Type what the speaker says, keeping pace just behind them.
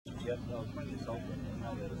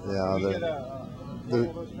Yeah,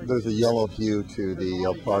 there's a yellow hue to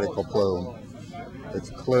the particle plume. It's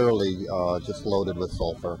clearly just loaded with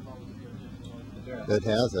sulfur. It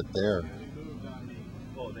has it there.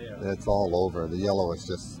 It's all over. The yellow is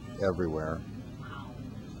just everywhere.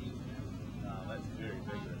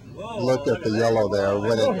 Look at the yellow there.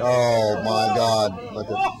 When it, oh my God!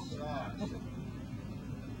 Look at.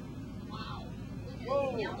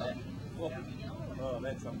 Oh,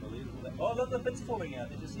 that's unbelievable. Oh, look, the bits falling out.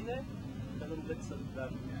 Did you see that? The little bits of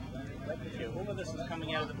all of this is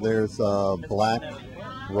coming out of the. There's black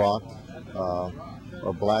rock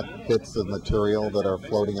or black bits of material that are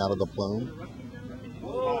floating out of the plume.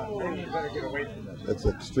 Whoa! You better get away from this. It's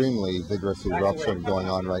extremely vigorous eruption going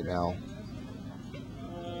on right now.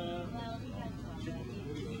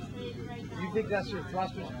 You think that's your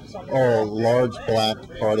thrusters? Oh, large black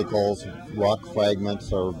particles, rock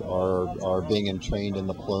fragments are being entrained in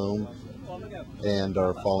the plume and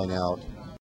are falling out.